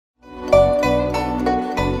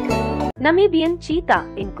Namibian cheetah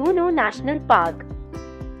in Kuno National Park.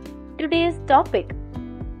 Today's topic: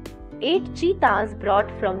 8 cheetahs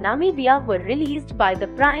brought from Namibia were released by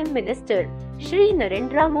the Prime Minister Shri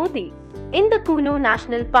Narendra Modi in the Kuno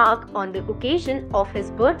National Park on the occasion of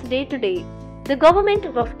his birthday today. The Government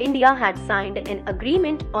of India had signed an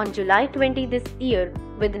agreement on July 20 this year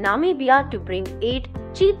with Namibia to bring 8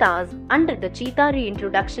 cheetahs under the Cheetah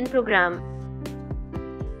Reintroduction Program.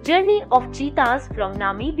 Journey of cheetahs from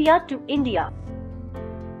Namibia to India.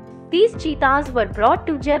 These cheetahs were brought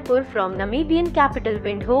to Jaipur from Namibian capital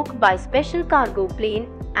Windhoek by special cargo plane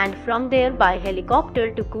and from there by helicopter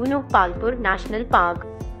to Kuno National Park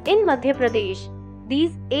in Madhya Pradesh.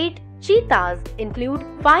 These 8 cheetahs include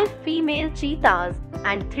 5 female cheetahs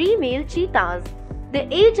and 3 male cheetahs. The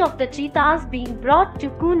age of the cheetahs being brought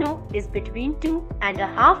to Kuno is between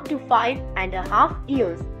 2.5 to 5.5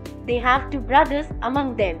 years. They have 2 brothers among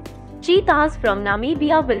them. Cheetahs from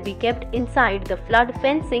Namibia will be kept inside the flood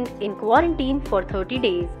fencing in quarantine for 30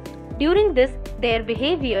 days. During this, their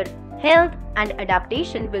behavior, health and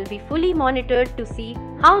adaptation will be fully monitored to see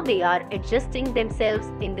how they are adjusting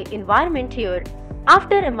themselves in the environment here.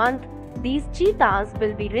 After a month, these cheetahs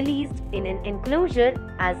will be released in an enclosure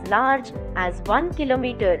as large as 1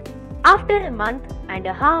 kilometer. After a month and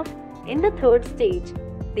a half, in the 3rd stage,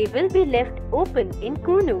 they will be left open in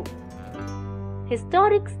Kuno.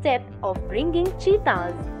 Historic step of bringing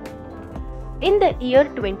cheetahs. In the year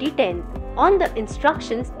 2010, on the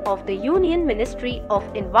instructions of the Union Ministry of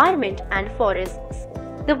Environment and Forests,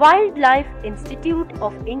 the Wildlife Institute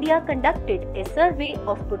of India conducted a survey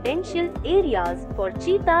of potential areas for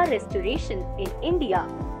cheetah restoration in India,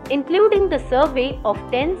 including the survey of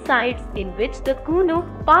 10 sites in which the Kuno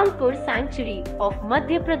Sanctuary of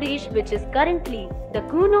Madhya Pradesh, which is currently the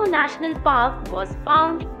Kuno National Park, was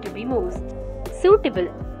found to be most suitable.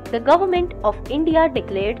 The Government of India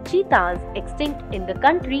declared cheetahs extinct in the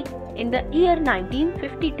country in the year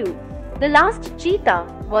 1952. The last cheetah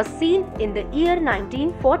was seen in the year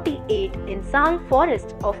 1948 in Sal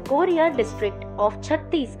Forest of Korea district of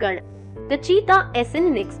Chhattisgarh. The cheetah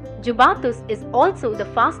Esinonyx jubatus is also the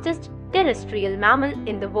fastest terrestrial mammal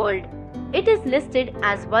in the world. It is listed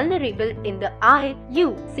as vulnerable in the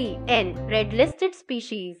IUCN Red Listed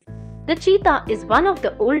species. The cheetah is one of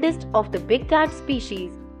the oldest of the big cat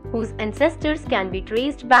species, whose ancestors can be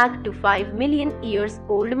traced back to 5 million years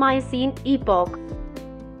old Miocene epoch.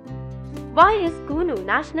 Why is Kuno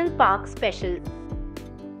National Park special?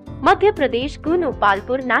 Madhya Pradesh Kuno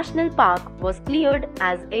National Park was cleared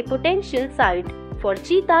as a potential site for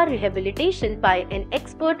cheetah rehabilitation by an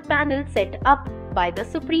expert panel set up by the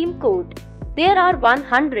Supreme Court. There are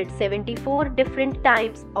 174 different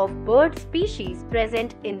types of bird species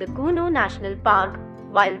present in the Kuno National Park,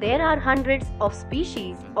 while there are hundreds of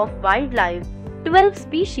species of wildlife. 12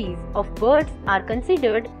 species of birds are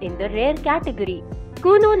considered in the rare category.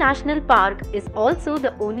 Kuno National Park is also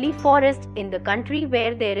the only forest in the country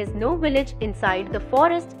where there is no village inside the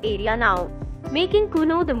forest area now, making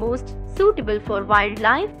Kuno the most suitable for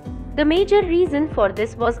wildlife. The major reason for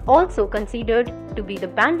this was also considered to be the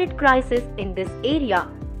bandit crisis in this area,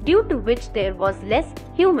 due to which there was less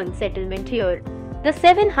human settlement here. The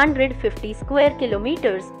 750 square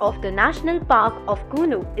kilometers of the National Park of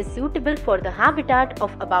Kuno is suitable for the habitat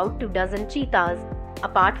of about 24 cheetahs.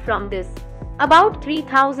 Apart from this, about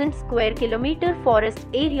 3000 square kilometer forest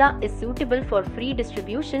area is suitable for free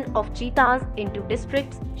distribution of cheetahs into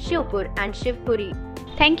districts Shiopur and Shivpuri.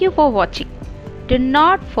 Thank you for watching. Do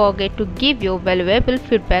not forget to give your valuable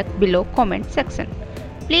feedback below comment section.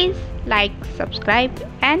 Please like, subscribe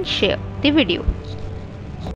and share the video.